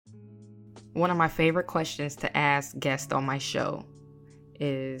One of my favorite questions to ask guests on my show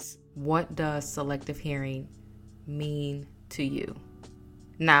is, what does selective hearing mean to you?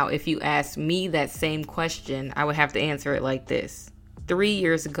 Now, if you ask me that same question, I would have to answer it like this. 3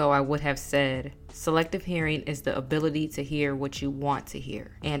 years ago, I would have said, selective hearing is the ability to hear what you want to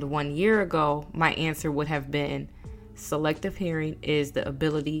hear. And 1 year ago, my answer would have been, selective hearing is the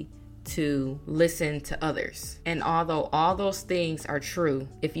ability to listen to others. And although all those things are true,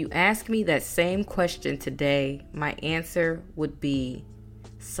 if you ask me that same question today, my answer would be,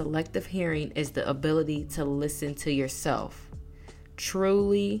 selective hearing is the ability to listen to yourself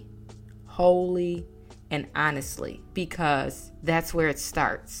truly, wholly, and honestly, because that's where it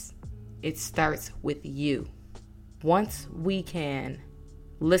starts. It starts with you. Once we can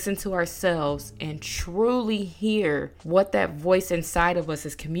listen to ourselves and truly hear what that voice inside of us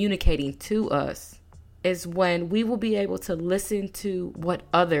is communicating to us, is when we will be able to listen to what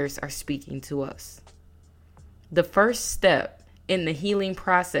others are speaking to us. The first step in the healing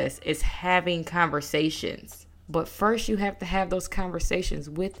process is having conversations. But first you have to have those conversations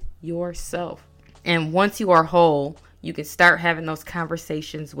with yourself. And once you are whole, you can start having those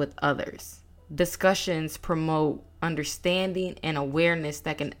conversations with others. Discussions promote understanding and awareness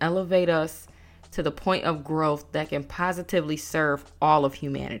that can elevate us to the point of growth that can positively serve all of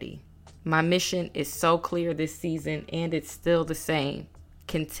humanity. My mission is so clear this season, and it's still the same.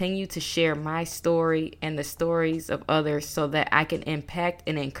 Continue to share my story and the stories of others so that I can impact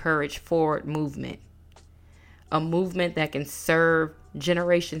and encourage forward movement. A movement that can serve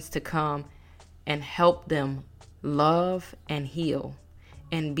generations to come and help them love and heal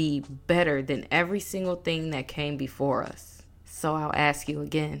and be better than every single thing that came before us. So I'll ask you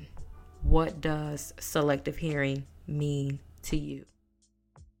again, what does selective hearing mean to you?